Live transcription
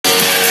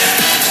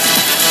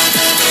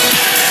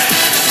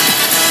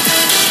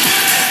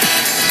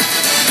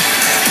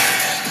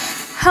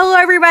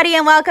everybody,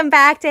 and welcome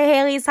back to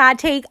Haley's Hot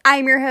Take.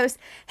 I'm your host,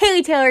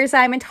 Haley Taylor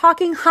Simon,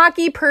 talking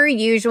hockey per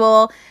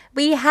usual.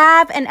 We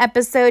have an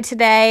episode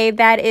today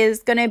that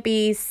is going to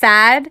be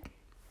sad,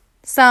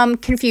 some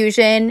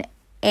confusion,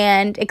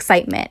 and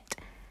excitement.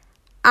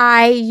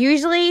 I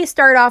usually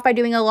start off by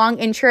doing a long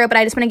intro, but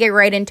I just want to get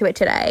right into it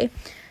today.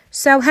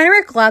 So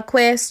Henrik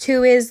Lundqvist,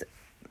 who is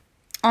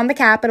on the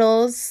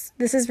Capitals,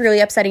 this is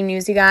really upsetting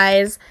news, you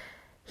guys.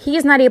 He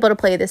is not able to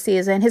play this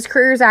season. His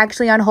career is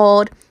actually on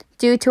hold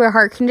due to a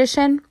heart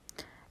condition.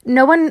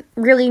 No one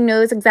really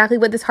knows exactly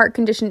what this heart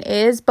condition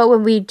is, but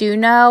what we do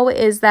know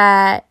is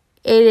that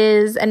it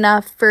is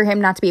enough for him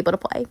not to be able to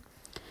play.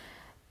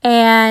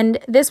 And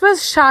this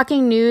was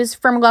shocking news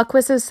from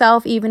Lundqvist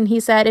himself. Even he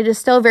said, "It is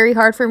still very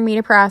hard for me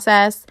to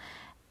process,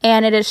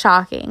 and it is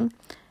shocking."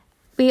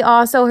 We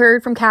also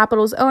heard from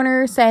Capitals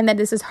owner saying that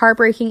this is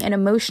heartbreaking and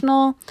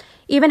emotional.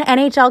 Even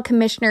NHL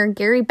Commissioner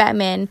Gary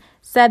Bettman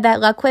said that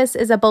Lundqvist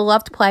is a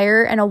beloved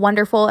player and a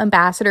wonderful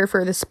ambassador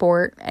for the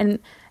sport. And,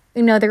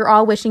 they're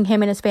all wishing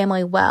him and his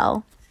family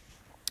well.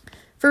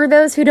 For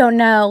those who don't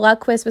know,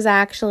 Lundqvist was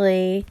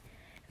actually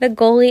the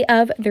goalie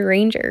of the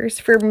Rangers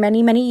for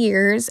many, many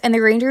years. And the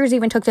Rangers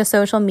even took to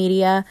social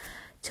media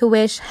to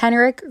wish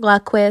Henrik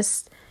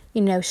Lundqvist,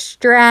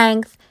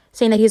 strength,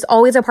 saying that he's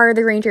always a part of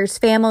the Rangers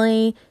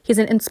family. He's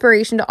an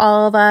inspiration to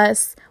all of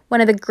us, one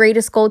of the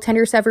greatest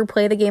goaltenders to ever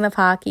play the game of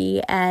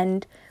hockey,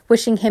 and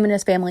wishing him and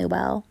his family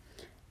well.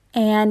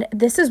 And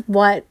this is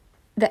what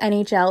the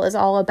NHL is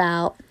all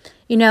about.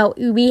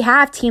 We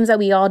have teams that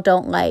we all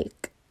don't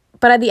like,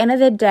 but at the end of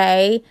the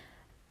day,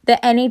 the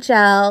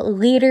NHL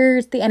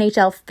leaders, the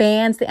NHL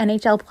fans, the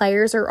NHL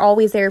players are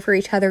always there for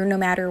each other no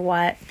matter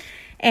what.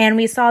 And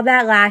we saw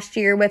that last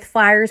year with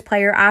Flyers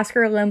player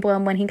Oskar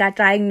Lindblom when he got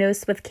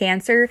diagnosed with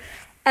cancer.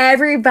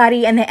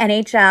 Everybody in the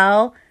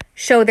NHL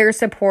showed their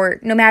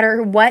support, no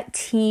matter what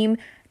team,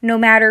 no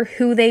matter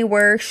who they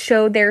were,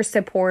 showed their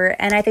support.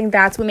 And I think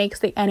that's what makes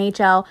the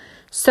NHL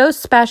so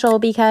special,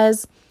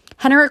 because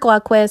Henrik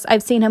Lundqvist,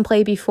 I've seen him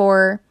play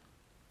before,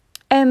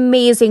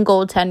 amazing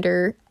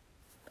goaltender,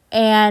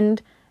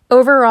 and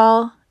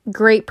overall,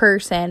 great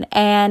person.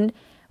 And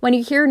when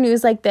you hear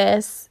news like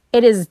this,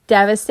 it is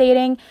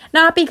devastating.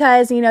 Not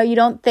because, you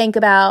don't think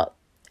about,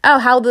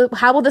 how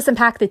will this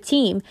impact the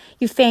team?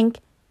 You think,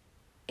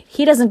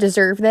 he doesn't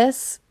deserve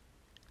this.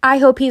 I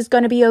hope he's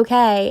going to be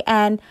okay.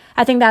 And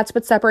I think that's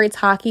what separates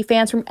hockey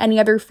fans from any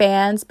other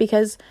fans,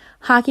 because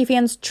hockey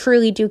fans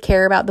truly do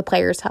care about the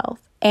player's health.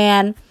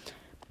 And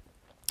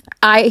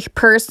I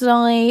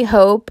personally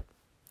hope,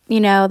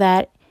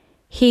 that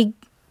he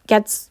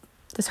gets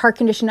this heart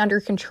condition under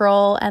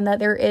control and that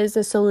there is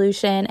a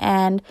solution.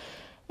 And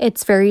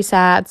it's very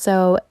sad.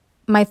 So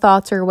my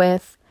thoughts are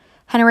with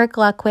Henrik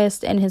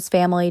Lundqvist and his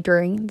family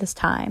during this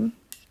time.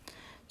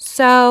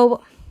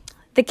 So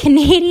the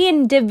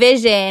Canadian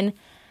division,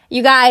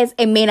 you guys,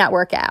 it may not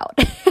work out.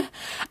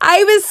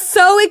 I was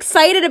so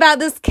excited about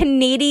this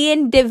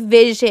Canadian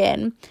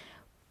division,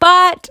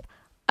 but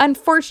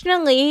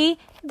unfortunately,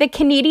 the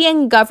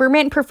Canadian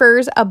government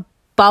prefers a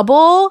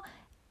bubble,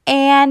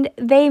 and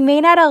they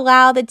may not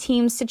allow the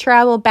teams to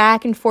travel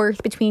back and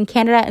forth between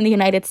Canada and the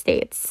United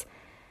States.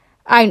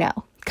 I know,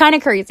 kind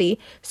of crazy.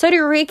 So to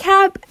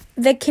recap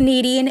the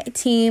Canadian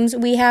teams,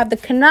 we have the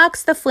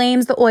Canucks, the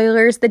Flames, the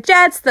Oilers, the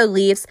Jets, the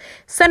Leafs,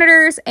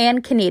 Senators,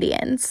 and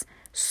Canadiens.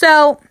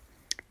 So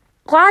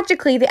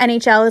logically, the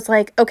NHL is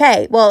like,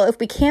 okay, well, if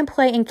we can't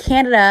play in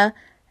Canada,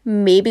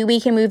 maybe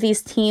we can move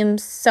these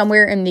teams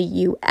somewhere in the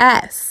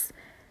U.S.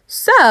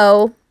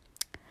 So,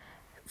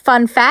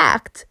 fun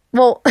fact,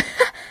 well,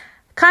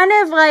 kind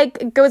of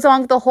like goes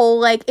along with the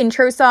whole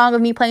intro song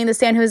of me playing the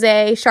San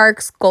Jose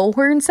Sharks goal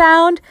horn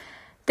sound.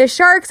 The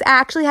Sharks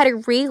actually had to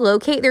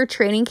relocate their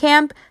training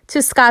camp to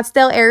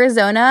Scottsdale,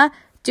 Arizona,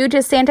 due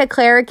to Santa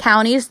Clara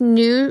County's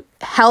new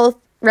health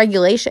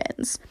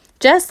regulations,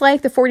 just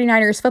like the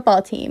 49ers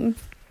football team.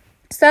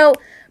 So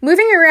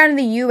moving around in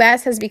the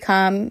U.S. has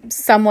become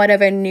somewhat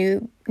of a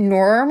new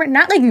norm.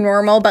 Not like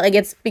normal, but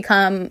it's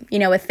become,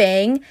 a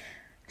thing.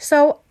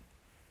 So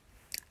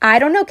I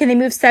don't know. Can they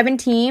move 7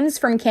 teams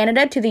from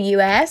Canada to the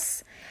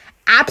U.S.?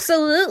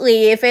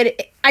 Absolutely.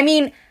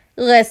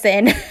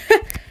 Listen,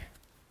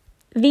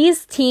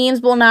 these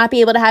teams will not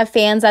be able to have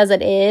fans as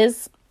it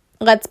is.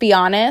 Let's be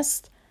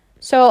honest.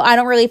 So I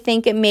don't really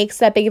think it makes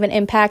that big of an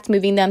impact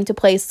moving them to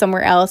play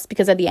somewhere else,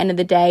 because at the end of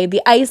the day,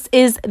 the ice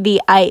is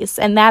the ice.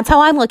 And that's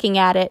how I'm looking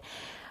at it.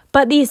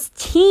 But these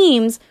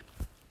teams,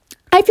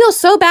 I feel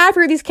so bad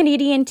for these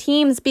Canadian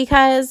teams,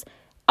 because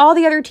all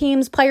the other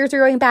teams, players are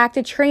going back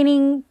to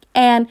training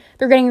and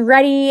they're getting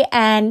ready,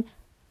 and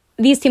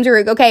these teams are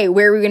like, okay,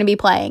 where are we going to be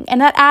playing? And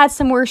that adds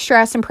some more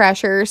stress and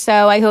pressure.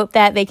 So I hope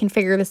that they can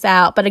figure this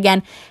out. But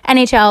again,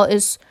 NHL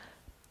is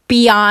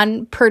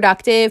beyond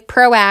productive,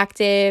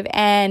 proactive,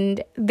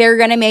 and they're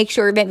going to make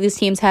sure that these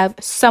teams have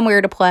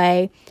somewhere to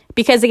play.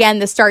 Because again,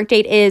 the start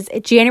date is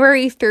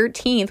January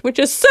 13th, which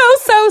is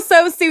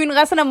so soon,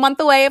 less than a month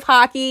away of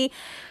hockey.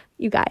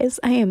 You guys,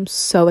 I am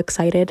so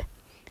excited.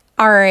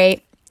 All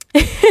right.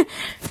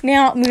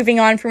 Now, moving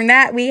on from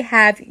that, we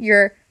have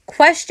your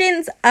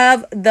questions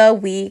of the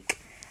week.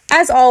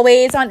 As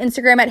always, on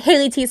Instagram at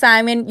Haley T.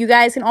 Simon, you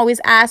guys can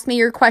always ask me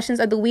your questions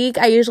of the week.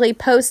 I usually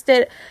post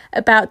it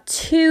about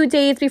 2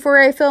 days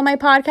before I film my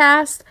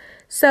podcast,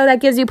 so that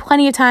gives you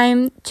plenty of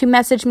time to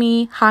message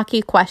me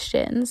hockey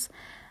questions.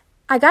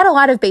 I got a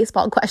lot of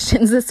baseball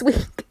questions this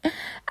week.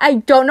 I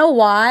don't know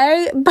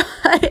why,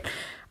 but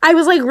I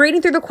was like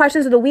reading through the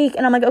questions of the week,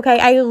 and I'm like, okay,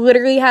 I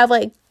literally have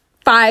like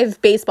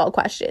 5 baseball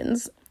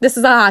questions. This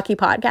is a hockey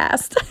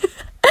podcast.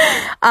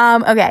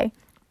 Okay.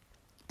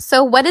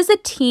 So what is a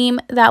team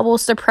that will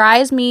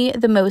surprise me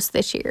the most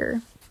this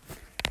year?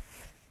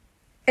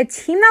 A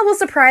team that will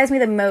surprise me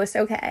the most,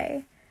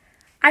 okay.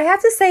 I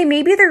have to say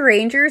maybe the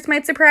Rangers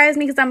might surprise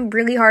me because I'm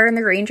really hard on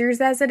the Rangers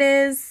as it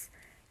is.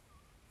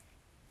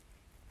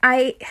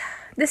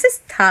 This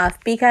is tough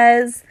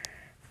because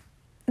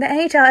the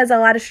NHL has a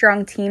lot of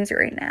strong teams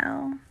right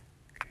now.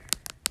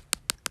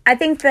 I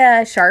think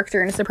the Sharks are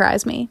going to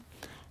surprise me.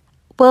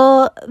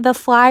 Will the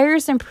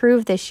Flyers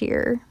improve this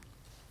year?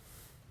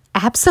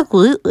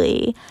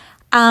 Absolutely.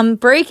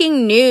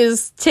 Breaking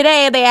news.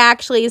 Today, they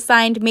actually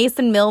signed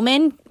Mason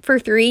Millman for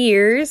 3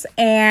 years,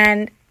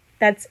 and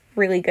that's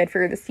really good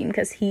for this team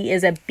because he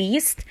is a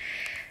beast.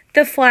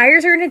 The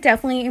Flyers are going to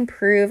definitely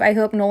improve. I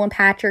hope Nolan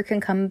Patrick can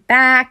come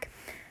back.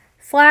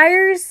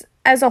 Flyers,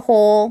 as a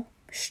whole,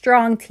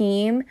 strong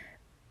team,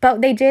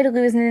 but they did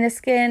lose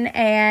Niskanen,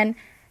 and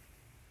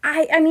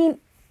I mean,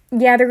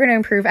 yeah, they're going to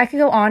improve. I could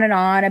go on and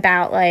on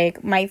about,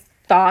 like, my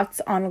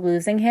thoughts on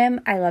losing him.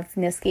 I love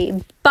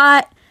Niskanen,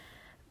 but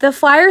the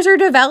Flyers are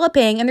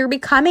developing and they're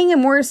becoming a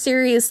more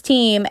serious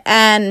team,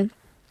 and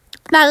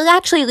that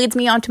actually leads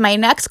me on to my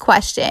next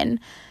question.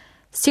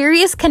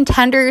 Serious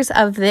contenders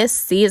of this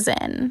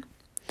season.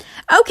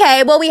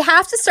 Okay, well, we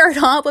have to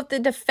start off with the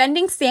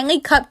defending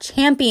Stanley Cup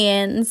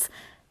champions,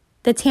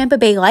 the Tampa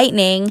Bay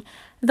Lightning.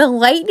 The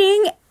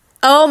Lightning,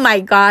 oh my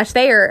gosh,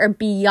 they are a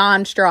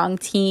beyond strong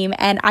team,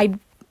 and I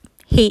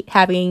hate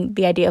having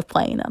the idea of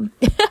playing them.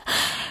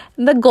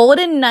 The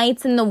Golden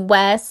Knights in the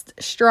West,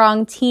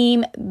 strong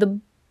team.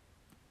 You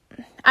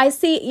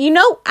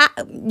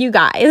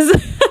guys,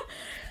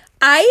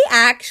 I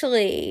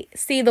actually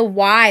see the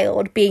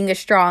Wild being a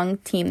strong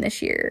team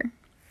this year.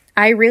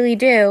 I really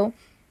do.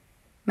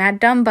 Matt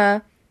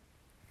Dumba.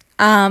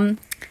 Guys,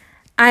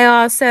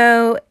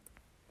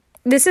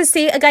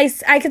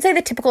 I could say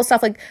the typical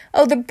stuff like,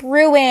 oh, the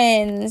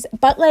Bruins,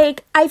 but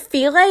like, I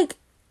feel like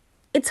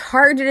it's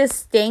hard to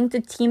distinct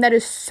a team that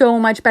is so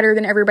much better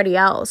than everybody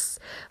else.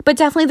 But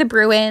definitely the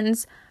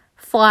Bruins,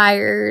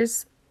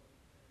 Flyers,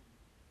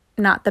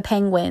 not the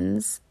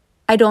Penguins.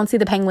 I don't see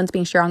the Penguins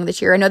being strong this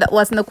year. I know that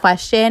wasn't the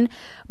question,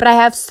 but I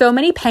have so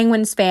many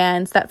Penguins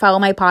fans that follow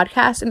my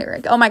podcast, and they're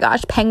like, oh my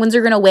gosh, Penguins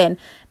are going to win.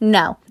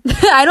 No,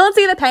 I don't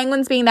see the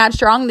Penguins being that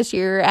strong this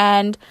year,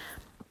 and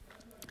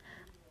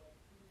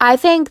I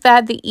think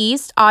that the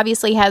East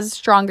obviously has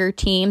stronger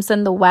teams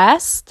than the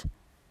West.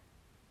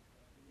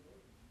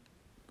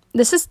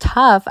 This is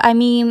tough. I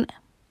mean,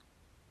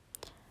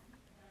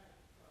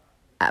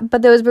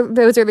 but those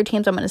are the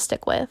teams I'm going to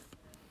stick with.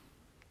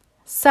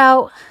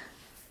 So,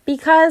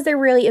 because there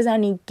really isn't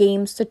any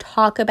games to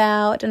talk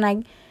about, and I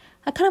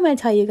kind of want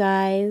to tell you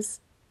guys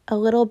a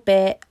little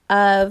bit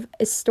of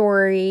a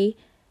story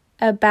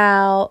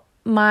about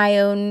my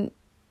own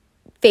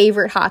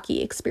favorite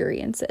hockey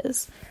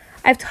experiences.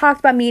 I've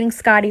talked about meeting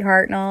Scotty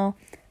Hartnell.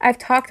 I've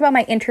talked about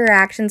my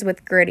interactions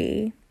with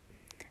Gritty.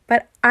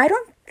 But I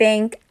don't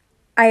think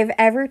I've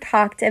ever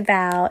talked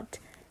about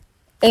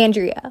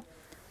Andrea.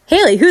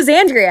 Haley, who's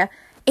Andrea?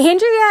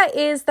 Andrea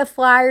is the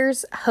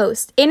Flyers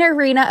host, in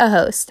arena a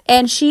host,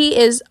 and she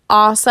is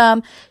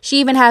awesome. She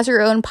even has her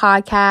own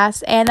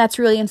podcast, and that's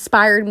really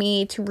inspired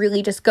me to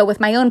really just go with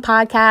my own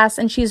podcast,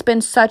 and she's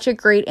been such a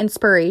great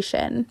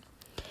inspiration.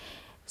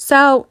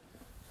 So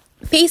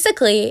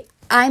basically,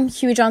 I'm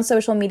huge on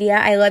social media.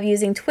 I love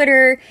using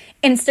Twitter,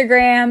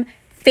 Instagram,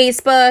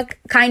 Facebook,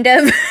 kind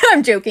of.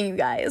 I'm joking, you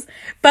guys.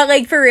 But,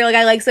 like, for real, like,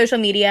 I like social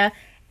media.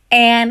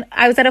 And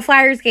I was at a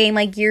Flyers game,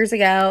 like, years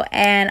ago,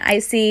 and I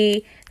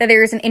see that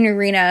there's an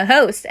in-arena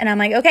host. And I'm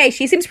like, okay,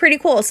 she seems pretty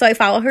cool. So I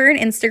follow her on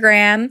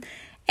Instagram.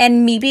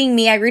 And me being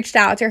me, I reached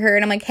out to her,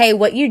 and I'm like, hey,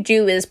 what you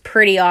do is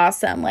pretty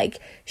awesome. Like,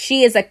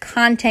 she is a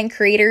content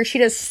creator. She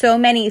does so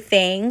many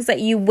things that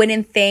you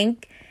wouldn't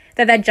think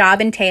that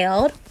job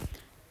entailed.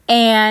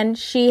 And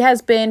she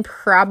has been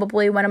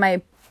probably one of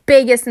my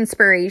biggest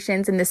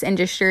inspirations in this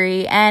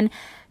industry. And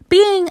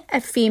being a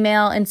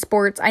female in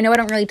sports, I know I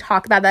don't really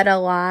talk about that a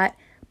lot,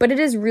 but it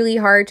is really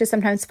hard to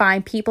sometimes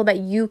find people that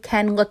you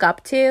can look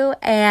up to.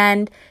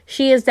 And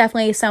she is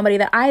definitely somebody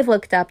that I've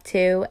looked up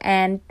to.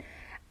 And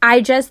I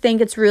just think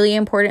it's really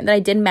important that I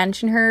did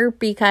mention her,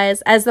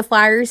 because as the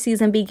Flyers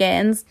season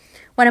begins,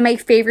 one of my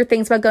favorite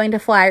things about going to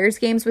Flyers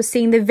games was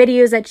seeing the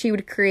videos that she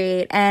would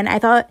create. And I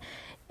thought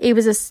it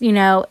was just,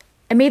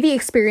 it made the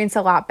experience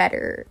a lot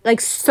better,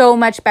 like so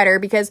much better,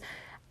 because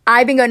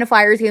I've been going to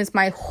Flyers games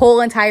my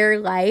whole entire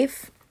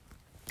life.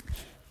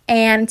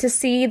 And to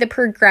see the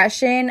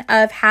progression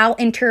of how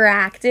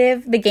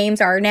interactive the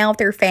games are now with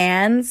their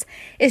fans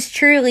is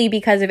truly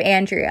because of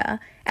Andrea.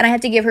 And I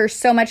have to give her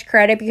so much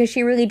credit because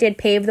she really did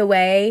pave the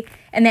way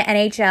in the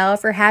NHL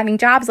for having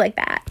jobs like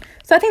that.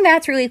 So I think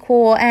that's really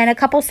cool. And a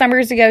couple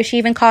summers ago, she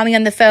even called me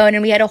on the phone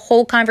and we had a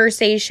whole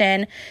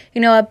conversation,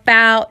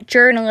 about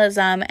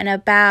journalism and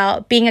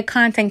about being a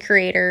content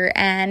creator.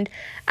 And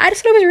I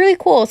just thought it was really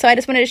cool. So I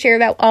just wanted to share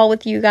that all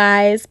with you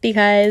guys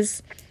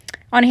because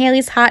on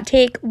Haley's Hot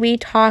Take, we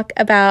talk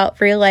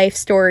about real life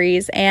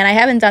stories and I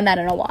haven't done that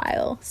in a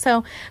while. So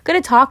I'm going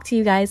to talk to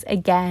you guys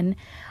again.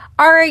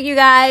 All right, you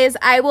guys,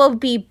 I will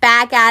be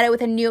back at it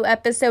with a new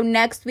episode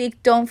next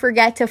week. Don't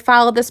forget to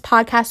follow this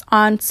podcast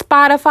on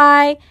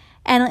Spotify.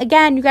 And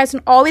again, you guys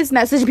can always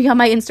message me on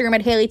my Instagram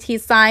at Haley T.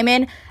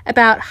 Simon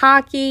about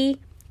hockey,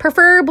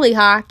 preferably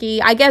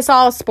hockey. I guess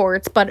all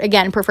sports, but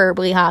again,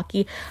 preferably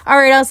hockey. All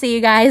right, I'll see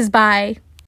you guys. Bye.